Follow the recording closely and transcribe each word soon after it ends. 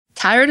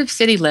Tired of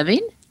city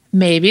living?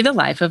 Maybe the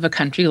life of a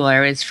country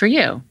lawyer is for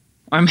you.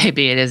 Or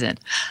maybe it isn't.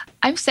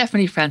 I'm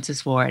Stephanie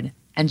Francis Ward,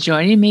 and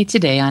joining me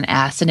today on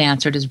Asked and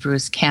Answered is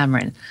Bruce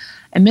Cameron,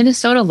 a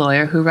Minnesota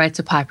lawyer who writes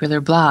a popular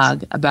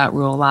blog about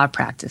rural law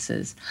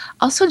practices.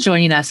 Also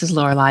joining us is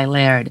Lorelei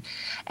Laird,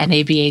 an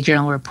ABA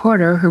Journal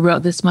reporter who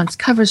wrote this month's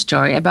cover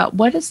story about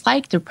what it's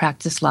like to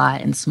practice law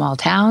in small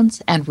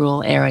towns and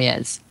rural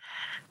areas.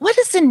 What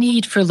is the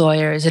need for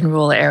lawyers in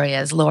rural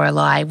areas,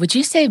 Lorelei? Would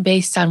you say,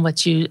 based on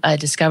what you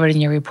discovered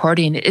in your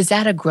reporting, is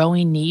that a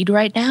growing need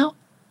right now?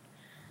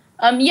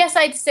 Yes,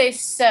 I'd say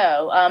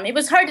so. It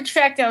was hard to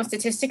track down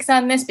statistics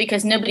on this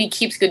because nobody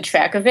keeps good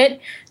track of it.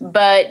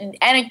 But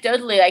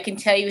anecdotally, I can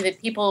tell you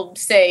that people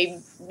say,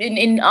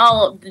 in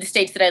all of the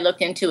states that I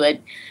looked into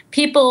it,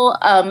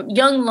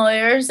 young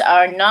lawyers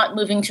are not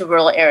moving to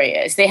rural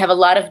areas. They have a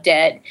lot of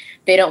debt.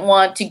 They don't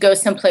want to go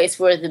someplace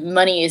where the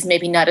money is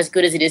maybe not as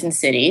good as it is in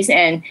cities.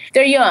 And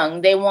they're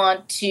young. They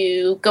want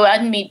to go out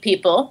and meet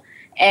people.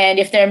 And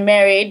if they're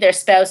married, their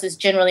spouses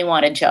generally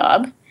want a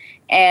job.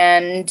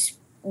 And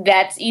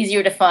that's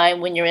easier to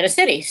find when you're in a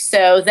city.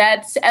 So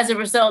as a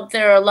result,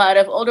 there are a lot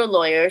of older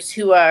lawyers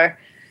who are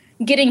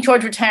getting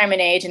towards retirement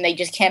age and they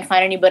just can't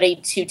find anybody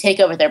to take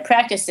over their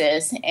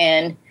practices.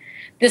 And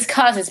this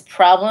causes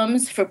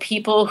problems for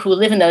people who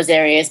live in those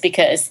areas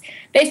because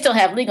they still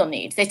have legal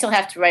needs. They still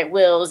have to write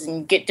wills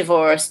and get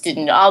divorced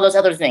and all those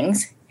other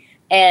things.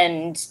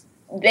 And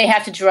they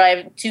have to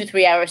drive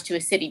 2-3 hours to a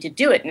city to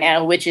do it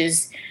now, which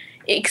is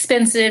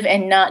expensive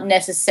and not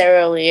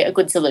necessarily a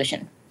good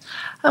solution.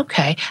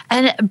 Okay.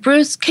 And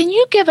Bruce, can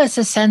you give us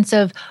a sense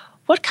of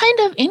what kind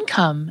of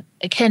income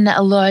can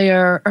a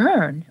lawyer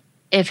earn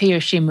if he or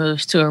she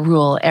moves to a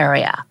rural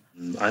area?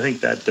 I think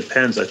that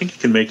depends. I think you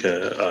can make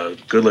a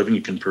good living.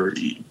 You can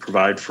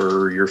provide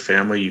for your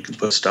family. You can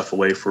put stuff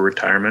away for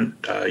retirement.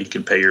 You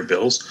can pay your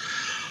bills.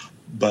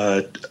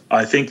 But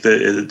I think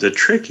the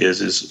trick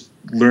is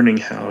learning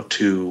how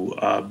to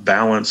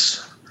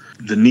balance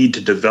the need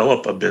to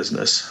develop a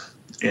business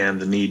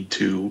and the need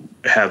to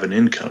have an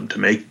income to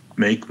make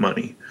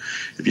money.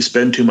 If you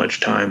spend too much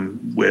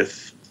time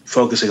with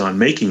focusing on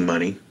making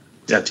money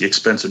at the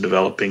expense of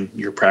developing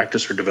your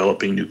practice or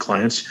developing new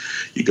clients,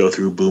 you go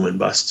through boom and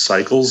bust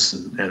cycles,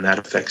 and that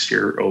affects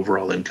your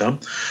overall income.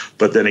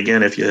 But then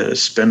again, if you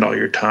spend all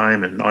your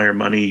time and all your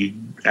money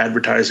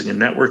advertising and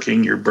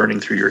networking, you're burning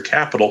through your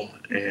capital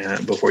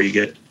and before you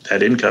get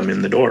that income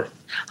in the door.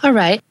 All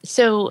right.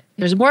 So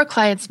there's more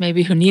clients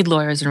maybe who need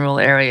lawyers in rural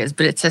areas,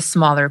 but it's a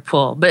smaller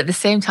pool. But at the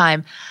same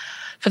time,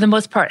 for the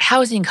most part,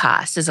 housing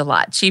cost is a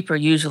lot cheaper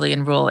usually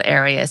in rural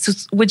areas. So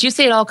would you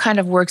say it all kind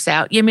of works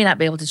out? You may not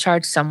be able to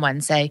charge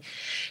someone, say,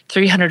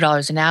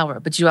 $300 an hour,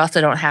 but you also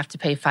don't have to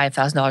pay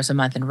 $5,000 a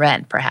month in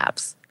rent,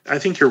 perhaps. I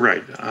think you're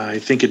right. I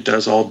think it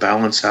does all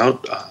balance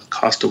out.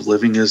 Cost of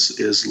living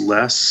is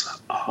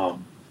less.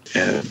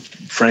 And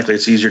frankly,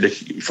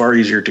 it's far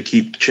easier to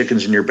keep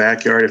chickens in your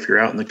backyard if you're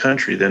out in the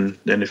country than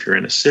if you're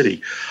in a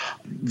city.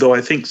 Though I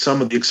think some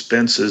of the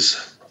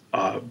expenses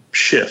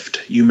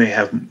shift. You may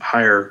have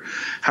higher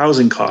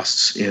housing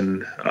costs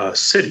in a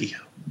city,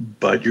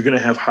 but you're going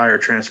to have higher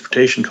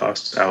transportation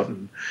costs out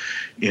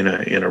in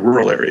a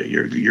rural area.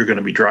 You're going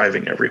to be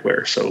driving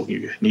everywhere, so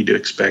you need to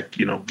expect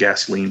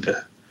gasoline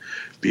to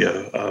be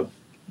a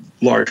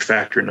large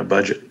factor in a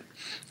budget.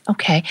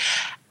 Okay.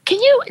 Can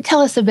you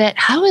tell us a bit,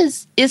 how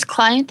is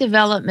client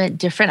development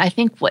different? I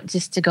think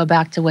just to go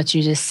back to what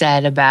you just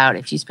said about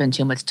if you spend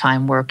too much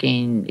time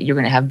working, you're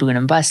going to have boom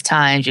and bust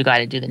times, you got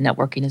to do the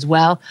networking as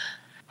well.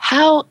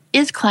 How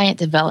is client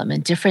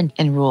development different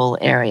in rural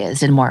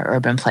areas, in more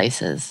urban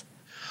places?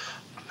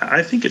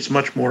 I think it's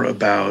much more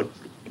about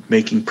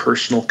making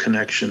personal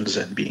connections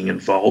and being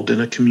involved in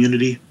a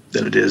community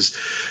than it is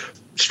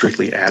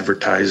strictly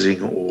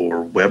advertising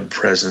or web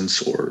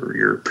presence or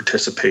your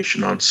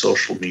participation on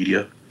social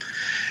media.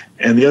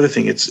 And the other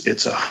thing, it's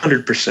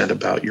 100%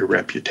 about your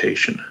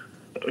reputation.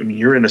 I mean,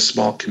 you're in a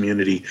small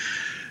community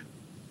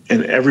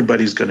and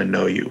everybody's going to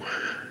know you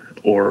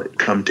or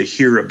come to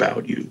hear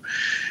about you.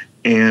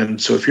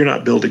 And so if you're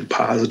not building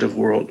positive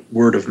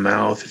word of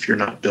mouth, if you're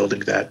not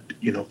building that,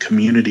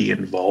 community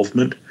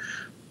involvement,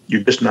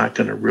 you're just not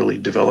going to really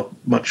develop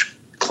much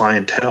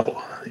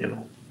clientele.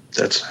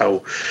 That's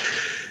how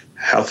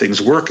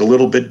things work a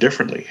little bit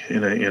differently.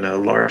 In a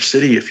large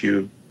city, if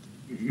you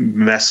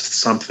mess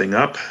something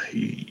up,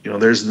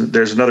 there's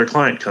another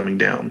client coming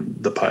down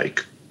the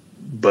pike.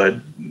 But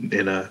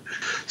in a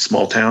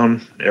small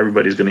town,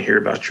 everybody's going to hear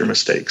about your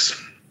mistakes.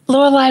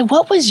 Lorelei,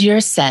 what was your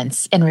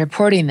sense in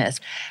reporting this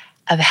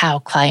of how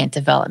client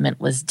development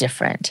was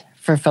different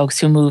for folks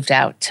who moved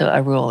out to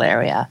a rural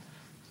area?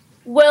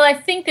 Well, I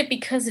think that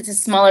because it's a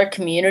smaller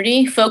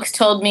community, folks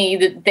told me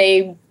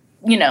that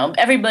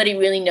everybody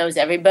really knows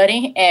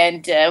everybody.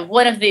 And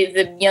one of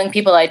the young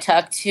people I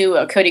talked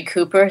to, Cody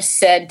Cooper,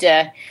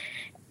 said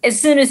as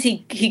soon as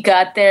he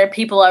got there,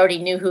 people already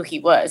knew who he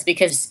was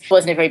because it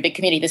wasn't a very big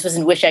community. This was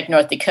in Wishack,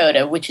 North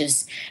Dakota, which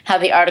is how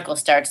the article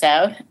starts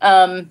out.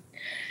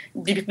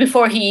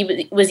 before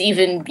he was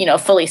even,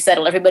 fully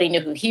settled. Everybody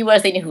knew who he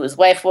was. They knew who his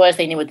wife was.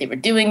 They knew what they were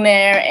doing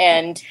there.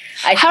 And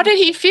how did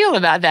he feel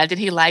about that? Did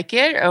he like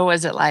it, or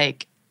was it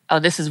like, oh,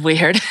 this is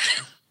weird?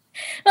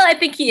 Well, I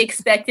think he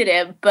expected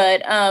it,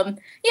 but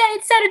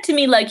it sounded to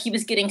me like he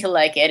was getting to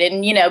like it.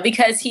 And,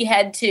 because he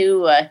had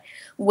to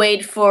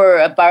wait for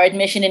a bar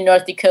admission in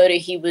North Dakota,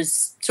 he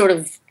was sort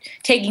of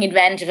taking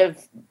advantage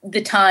of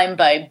the time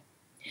by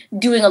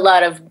doing a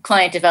lot of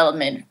client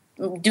development,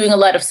 doing a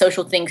lot of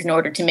social things in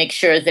order to make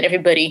sure that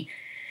everybody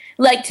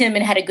liked him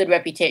and had a good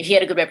reputation. He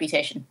had a good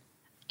reputation.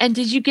 And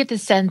did you get the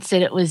sense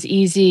that it was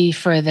easy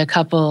for the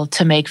couple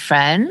to make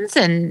friends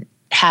and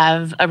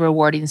have a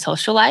rewarding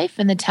social life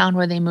in the town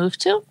where they moved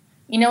to?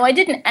 I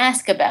didn't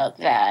ask about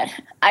that.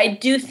 I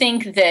do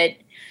think that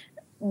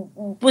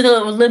with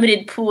a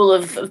limited pool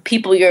of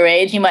people your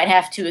age, you might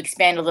have to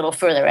expand a little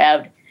further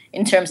out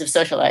in terms of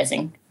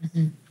socializing.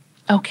 Mm-hmm.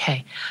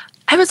 Okay.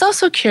 I was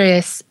also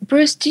curious,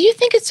 Bruce, do you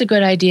think it's a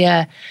good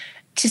idea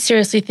to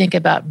seriously think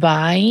about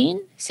buying,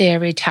 say, a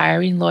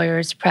retiring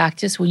lawyer's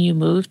practice when you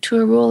move to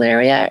a rural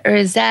area? Or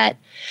is that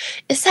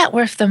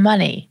worth the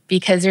money?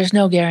 Because there's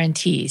no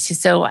guarantees.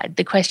 So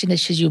the question is,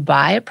 should you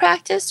buy a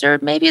practice, or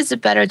maybe is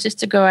it better just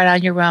to go out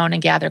on your own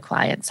and gather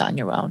clients on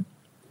your own?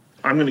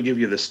 I'm going to give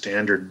you the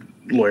standard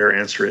lawyer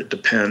answer. It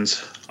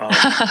depends.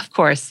 Of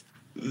course.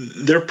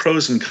 There are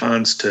pros and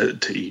cons to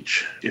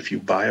each. If you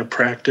buy a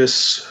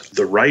practice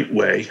the right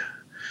way,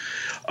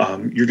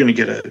 you're going to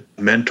get a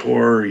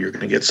mentor, you're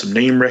going to get some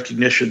name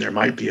recognition, there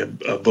might be a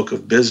book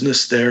of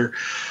business there,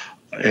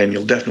 and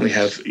you'll definitely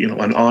have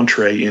an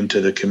entree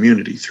into the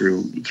community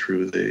through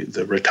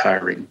the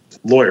retiring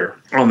lawyer.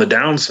 On the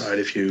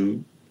downside,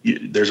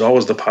 there's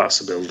always the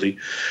possibility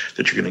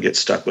that you're going to get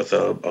stuck with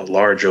a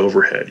large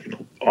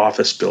overhead,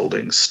 office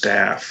buildings,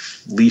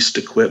 staff, leased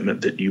equipment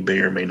that you may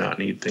or may not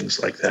need,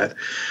 things like that,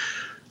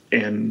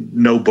 and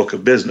no book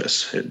of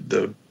business.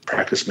 The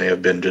practice may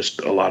have been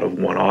just a lot of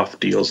one-off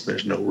deals.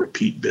 There's no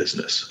repeat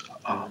business.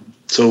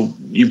 So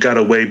you've got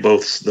to weigh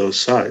both those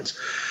sides.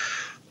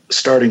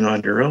 Starting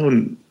on your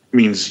own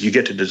means you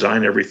get to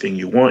design everything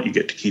you want. You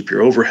get to keep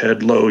your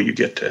overhead low. You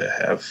get to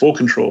have full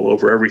control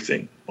over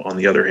everything. On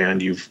the other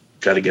hand, you've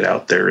got to get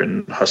out there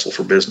and hustle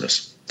for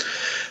business,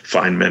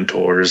 find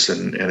mentors,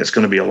 and it's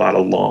going to be a lot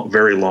of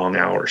very long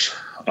hours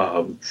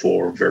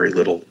for very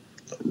little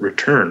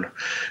return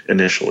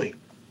initially.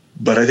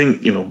 But I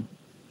think,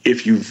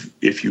 if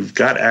you've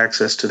got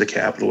access to the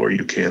capital, or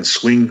you can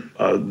swing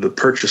the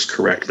purchase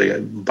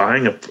correctly,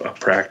 buying a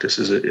practice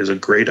is a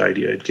great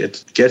idea. It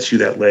gets you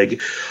that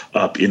leg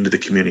up into the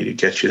community, it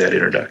gets you that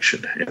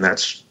introduction, and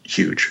that's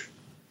huge.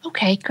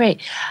 Okay, great.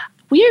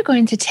 We are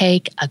going to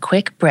take a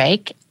quick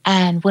break,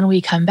 and when we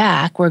come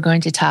back, we're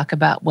going to talk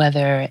about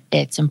whether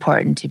it's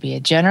important to be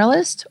a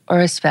generalist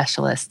or a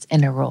specialist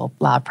in a rural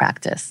law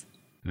practice.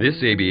 This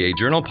ABA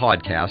Journal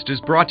podcast is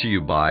brought to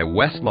you by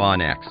Westlaw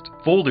Next.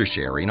 Folder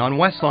sharing on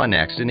Westlaw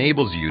Next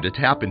enables you to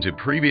tap into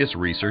previous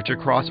research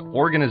across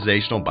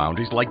organizational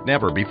boundaries like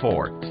never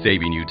before,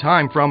 saving you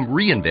time from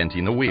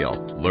reinventing the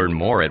wheel. Learn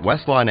more at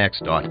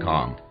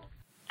westlawnext.com.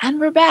 And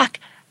we're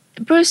back.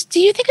 Bruce, do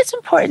you think it's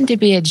important to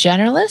be a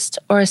generalist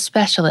or a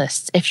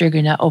specialist if you're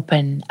going to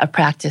open a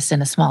practice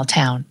in a small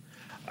town?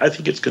 I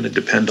think it's going to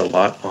depend a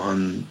lot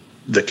on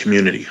the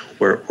community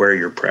where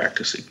you're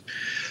practicing.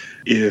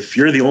 If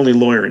you're the only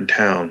lawyer in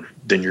town,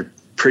 then you're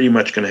pretty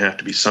much going to have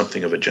to be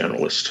something of a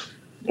generalist,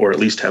 or at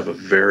least have a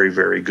very,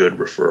 very good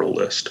referral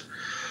list.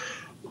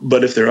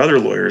 But if there are other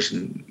lawyers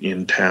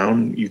in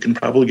town, you can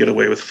probably get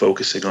away with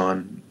focusing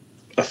on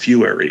a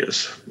few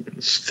areas,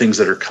 things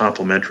that are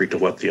complementary to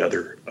what the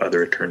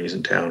other attorneys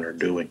in town are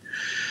doing.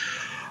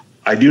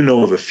 I do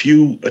know of a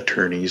few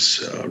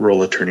attorneys,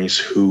 rural attorneys,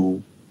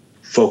 who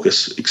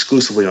focus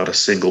exclusively on a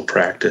single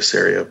practice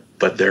area,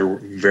 but they're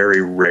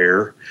very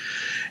rare.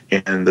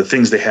 And the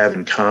things they have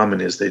in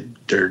common is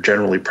they're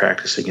generally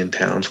practicing in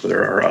towns where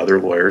there are other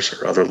lawyers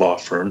or other law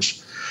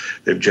firms.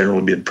 They've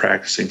generally been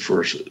practicing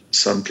for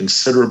some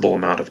considerable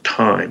amount of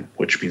time,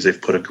 which means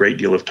they've put a great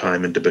deal of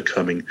time into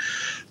becoming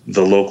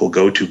the local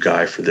go-to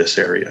guy for this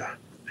area.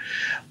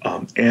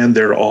 And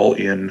they're all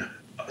in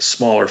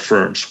smaller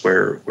firms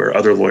where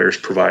other lawyers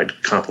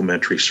provide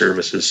complementary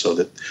services, so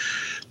that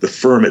the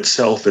firm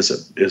itself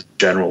is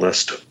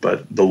generalist,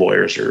 but the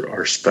lawyers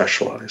are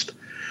specialized.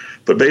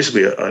 But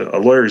basically, a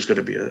lawyer is going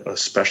to be a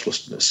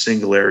specialist in a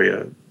single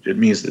area. It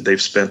means that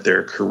they've spent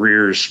their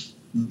careers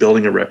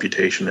building a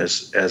reputation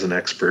as an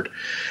expert.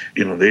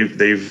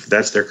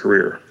 That's their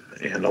career.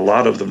 And a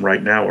lot of them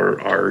right now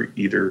are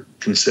either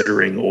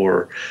considering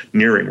or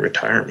nearing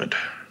retirement.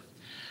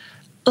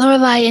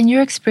 Lorelei, in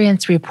your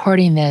experience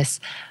reporting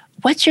this,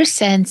 what's your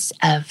sense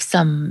of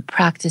some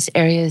practice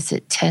areas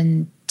that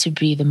tend to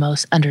be the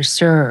most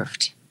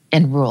underserved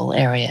in rural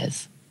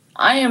areas?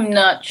 I am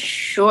not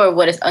sure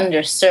what is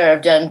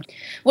underserved.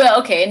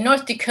 In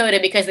North Dakota,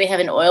 because they have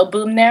an oil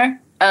boom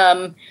there,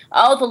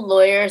 All the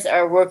lawyers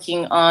are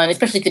working on,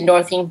 especially the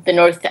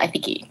north, I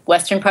think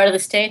western part of the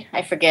state,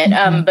 I forget.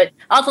 But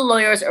all the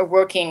lawyers are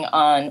working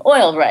on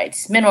oil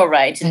rights, mineral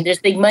rights, and there's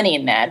big money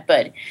in that.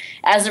 But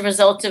as a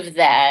result of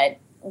that,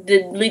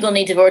 the legal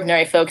needs of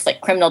ordinary folks like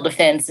criminal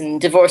defense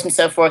and divorce and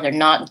so forth are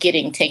not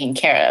getting taken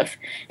care of.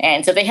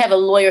 And so they have a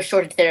lawyer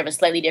shortage there of a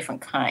slightly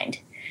different kind.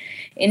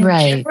 In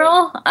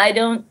general,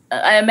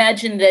 I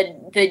imagine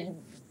that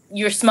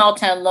your small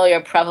town lawyer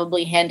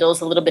probably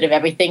handles a little bit of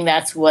everything.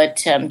 That's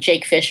what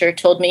Jake Fisher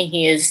told me.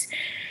 He is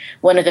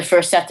one of the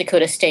first South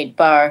Dakota State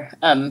Bar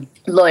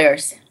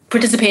lawyers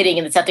participating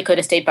in the South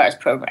Dakota State Bar's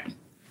program.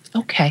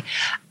 Okay.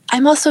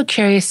 I'm also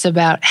curious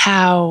about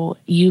how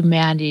you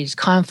manage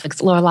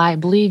conflicts. Lorelei, I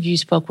believe you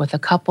spoke with a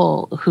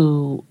couple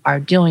who are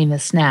doing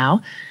this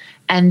now,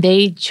 and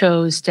they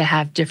chose to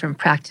have different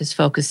practice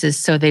focuses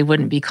so they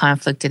wouldn't be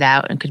conflicted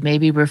out and could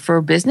maybe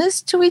refer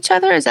business to each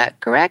other. Is that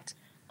correct?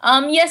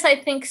 Yes, I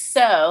think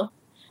so.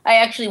 I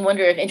actually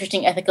wonder if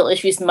interesting ethical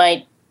issues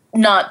might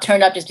not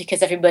turn up just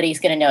because everybody's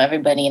going to know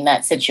everybody in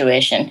that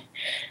situation.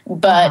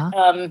 But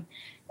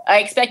I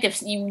expect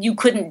if you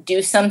couldn't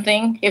do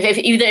something,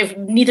 if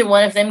neither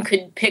one of them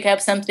could pick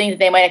up something,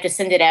 they might have to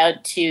send it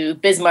out to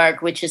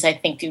Bismarck, which is, I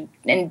think,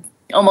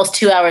 almost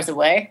 2 hours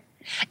away.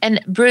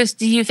 And Bruce,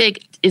 do you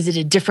think, is it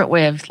a different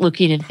way of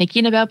looking and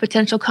thinking about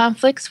potential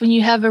conflicts when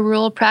you have a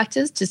rural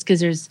practice, just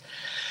because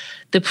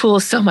the pool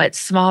is so much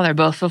smaller,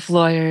 both with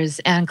lawyers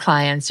and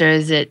clients, or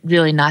is it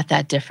really not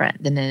that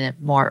different than in a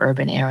more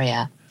urban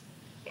area?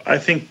 I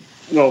think,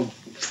 well,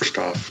 first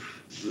off,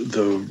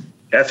 the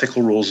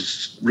ethical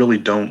rules really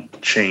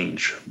don't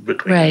change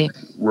between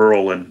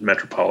rural and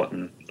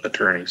metropolitan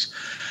attorneys.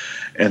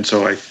 And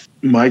so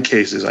my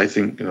case is, I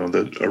think,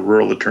 that a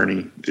rural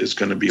attorney is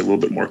going to be a little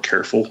bit more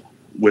careful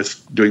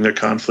with doing their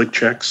conflict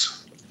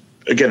checks.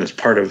 Again, it's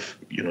part of,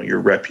 your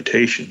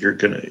reputation.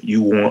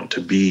 You want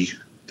to be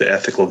the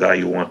ethical guy.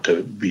 You want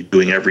to be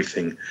doing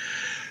everything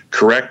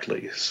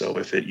correctly. So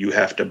if you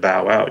have to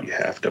bow out, you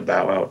have to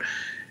bow out.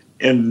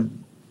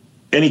 In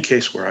any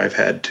case where I've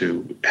had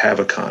to have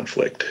a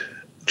conflict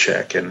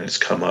check and it's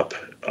come up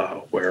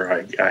where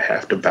I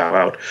have to bow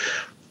out,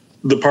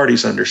 the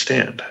parties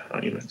understand.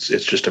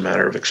 It's just a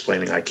matter of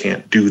explaining I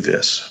can't do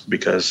this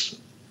because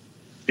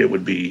it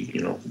would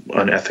be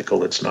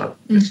unethical. It's not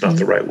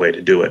the right way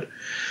to do it.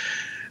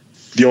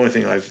 The only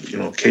thing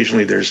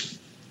occasionally there's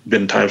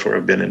been times where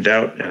I've been in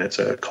doubt, and it's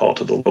a call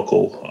to the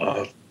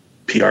local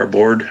PR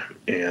board,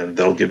 and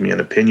they'll give me an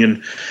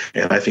opinion.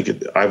 And I think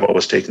I've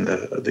always taken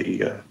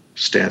the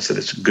stance that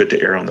it's good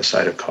to err on the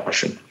side of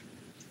caution.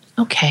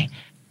 Okay.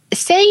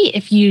 Let's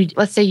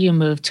say you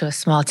move to a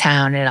small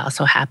town, it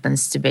also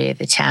happens to be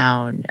the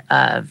town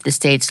of the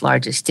state's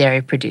largest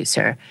dairy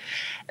producer.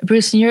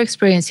 Bruce, in your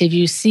experience, have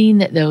you seen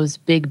that those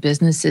big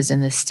businesses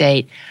in the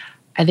state,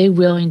 are they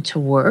willing to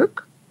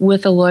work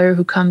with a lawyer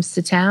who comes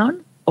to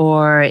town,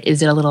 or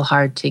is it a little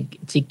hard to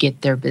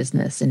get their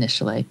business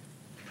initially?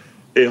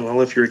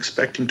 Well, if you're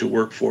expecting to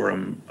work for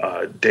them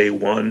day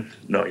one,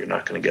 no, you're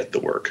not going to get the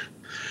work.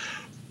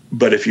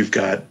 But if you've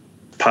got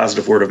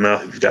positive word of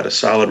mouth, if you've got a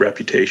solid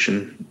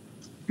reputation,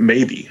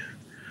 maybe.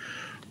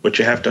 What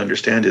you have to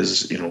understand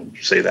is,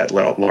 say that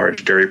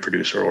large dairy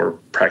producer or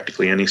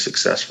practically any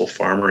successful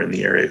farmer in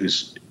the area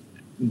who's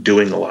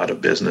doing a lot of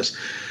business,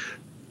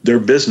 they're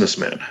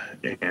businessmen,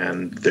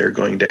 and they're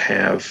going to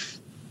have,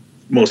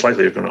 most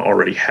likely they're going to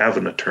already have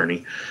an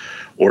attorney,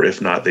 or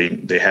if not,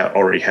 they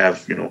already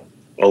have,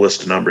 a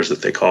list of numbers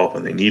that they call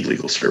when they need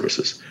legal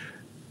services.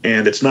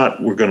 And it's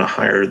not we're going to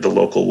hire the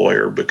local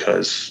lawyer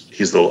because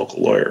he's the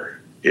local lawyer.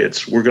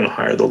 It's we're going to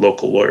hire the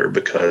local lawyer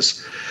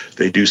because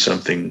they do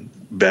something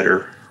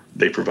better.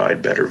 They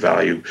provide better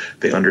value.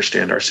 They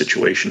understand our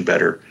situation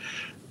better.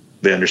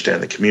 They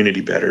understand the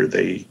community better.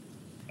 They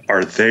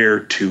are there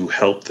to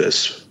help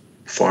this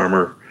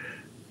farmer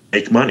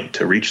make money,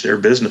 to reach their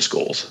business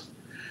goals.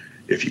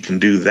 If you can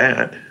do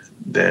that,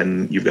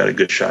 then you've got a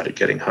good shot at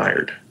getting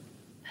hired.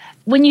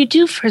 When you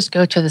do first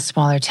go to the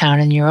smaller town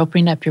and you're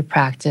opening up your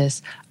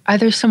practice, are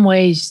there some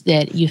ways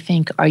that you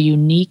think are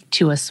unique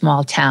to a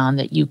small town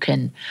that you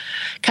can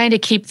kind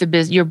of keep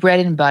your bread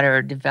and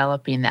butter,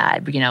 developing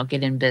that,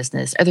 get in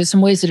business? Are there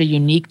some ways that are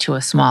unique to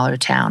a smaller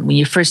town when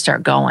you first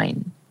start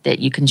going that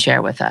you can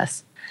share with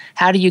us?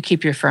 How do you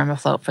keep your firm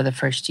afloat for the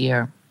first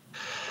year?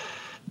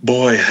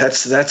 Boy,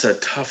 that's a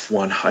tough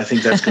one. I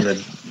think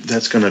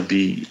that's gonna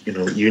be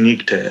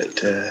unique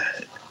to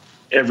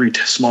every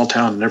small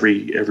town and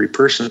every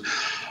person.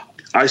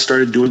 I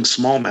started doing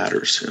small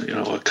matters,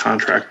 a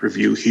contract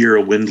review here,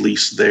 a wind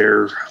lease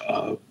there,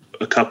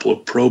 a couple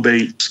of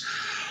probates.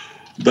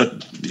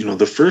 But,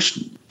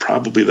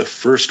 probably the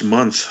first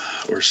month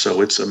or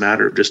so, it's a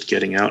matter of just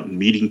getting out and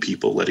meeting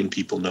people, letting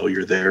people know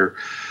you're there,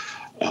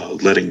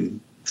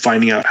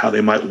 finding out how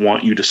they might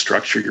want you to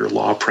structure your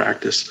law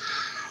practice.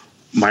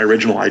 My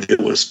original idea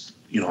was,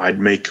 I'd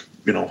make,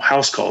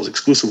 house calls,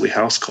 exclusively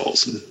house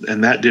calls.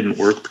 And that didn't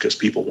work because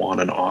people want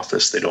an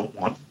office. They don't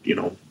want,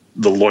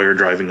 the lawyer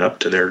driving up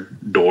to their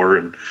door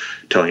and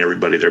telling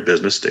everybody their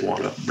business. They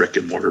want a brick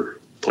and mortar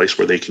place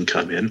where they can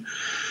come in.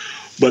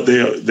 But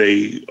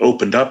they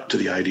opened up to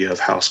the idea of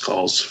house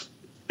calls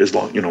as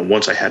long,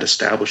 once I had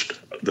established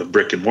the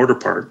brick and mortar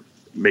part,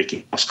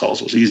 making house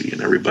calls was easy,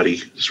 and everybody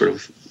sort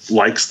of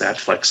likes that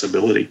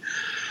flexibility.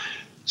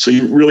 So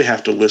you really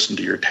have to listen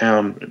to your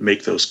town,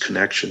 make those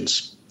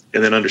connections,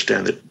 and then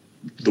understand that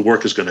the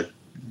work is going to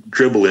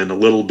dribble in a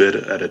little bit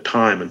at a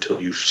time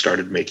until you've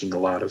started making a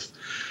lot of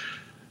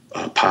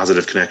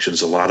positive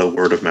connections, a lot of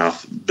word of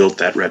mouth, built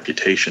that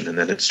reputation, and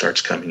then it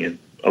starts coming in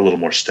a little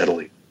more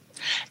steadily.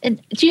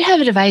 And do you have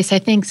advice? I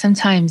think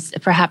sometimes,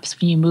 perhaps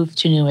when you move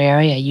to a new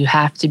area, you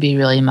have to be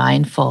really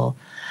mindful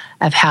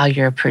of how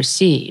you're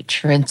perceived.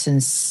 For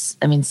instance,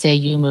 say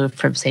you moved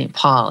from St.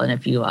 Paul, and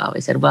if you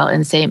always said, well,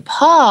 in St.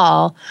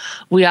 Paul,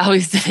 we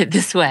always did it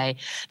this way,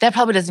 that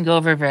probably doesn't go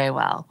over very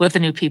well with the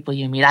new people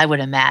you meet, I would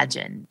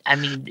imagine.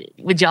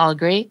 Would y'all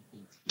agree?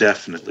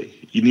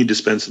 Definitely. You need to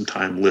spend some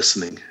time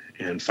listening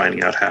and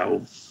finding out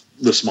how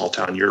the small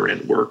town you're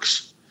in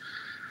works.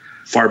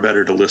 Far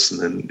better to listen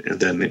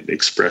than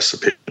express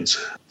opinions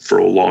for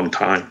a long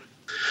time.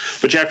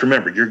 But you have to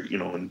remember,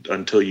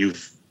 until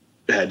you've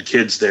had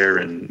kids there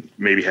and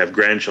maybe have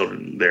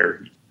grandchildren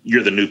there,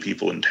 you're the new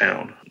people in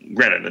town.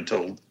 Granted,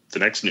 until the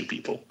next new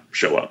people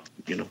show up,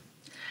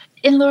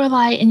 In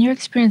Lorelei, in your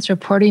experience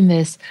reporting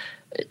this,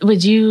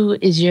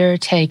 is your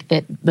take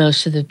that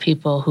most of the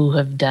people who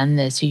have done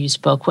this, who you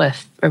spoke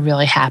with, are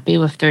really happy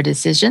with their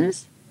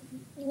decisions?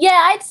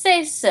 Yeah, I'd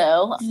say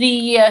so.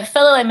 The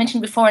fellow I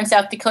mentioned before in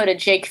South Dakota,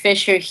 Jake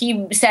Fisher,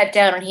 he sat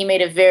down and he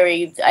made a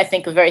very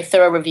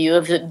thorough review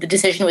of the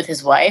decision with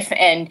his wife.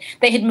 And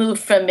they had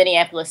moved from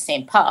Minneapolis,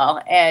 St.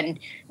 Paul. And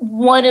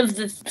one of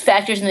the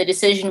factors in the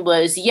decision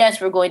was,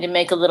 yes, we're going to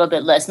make a little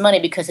bit less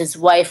money because his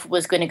wife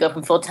was going to go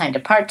from full-time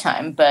to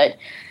part-time. But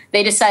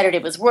they decided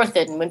it was worth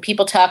it. And when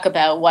people talk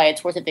about why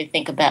it's worth it, they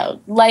think about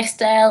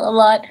lifestyle a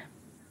lot.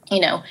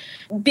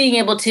 Being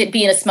able to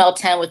be in a small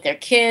town with their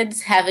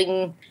kids,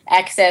 having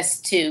access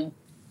to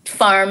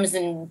farms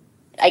and,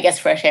 I guess,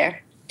 fresh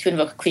air, to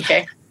invoke a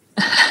cliche.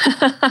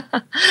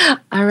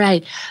 All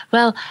right.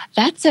 Well,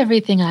 that's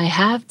everything I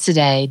have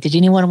today. Did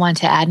anyone want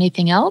to add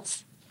anything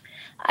else?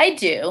 I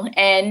do.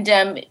 And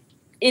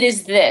it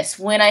is this.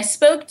 When I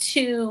spoke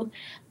to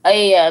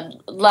a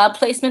law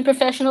placement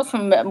professional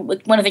from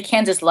one of the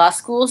Kansas law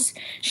schools,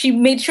 she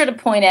made sure to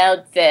point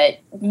out that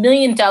 $1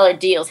 million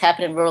deals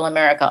happen in rural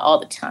America all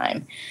the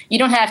time. You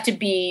don't have to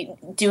be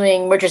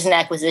doing mergers and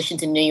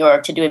acquisitions in New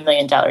York to do $1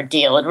 million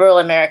deal. In rural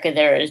America,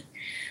 there is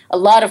a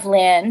lot of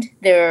land,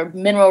 there are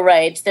mineral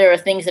rights, there are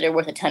things that are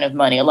worth a ton of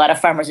money. A lot of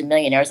farmers are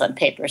millionaires on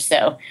paper,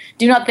 so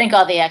do not think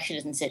all the action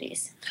is in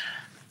cities.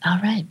 All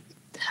right.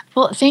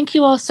 Well, thank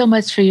you all so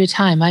much for your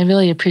time. I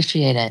really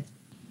appreciate it.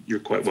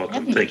 You're quite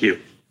welcome. Thank you.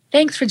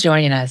 Thanks for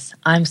joining us.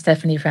 I'm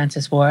Stephanie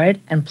Francis Ward,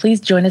 and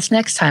please join us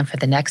next time for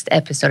the next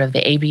episode of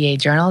the ABA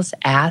Journal's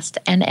Asked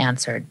and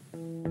Answered.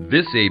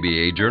 This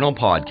ABA Journal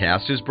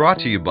podcast is brought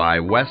to you by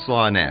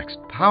Westlaw Next,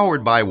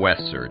 powered by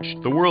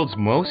WestSearch, the world's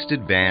most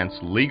advanced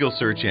legal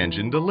search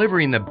engine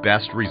delivering the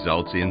best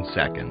results in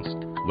seconds.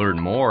 Learn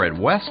more at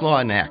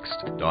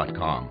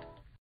westlawnext.com.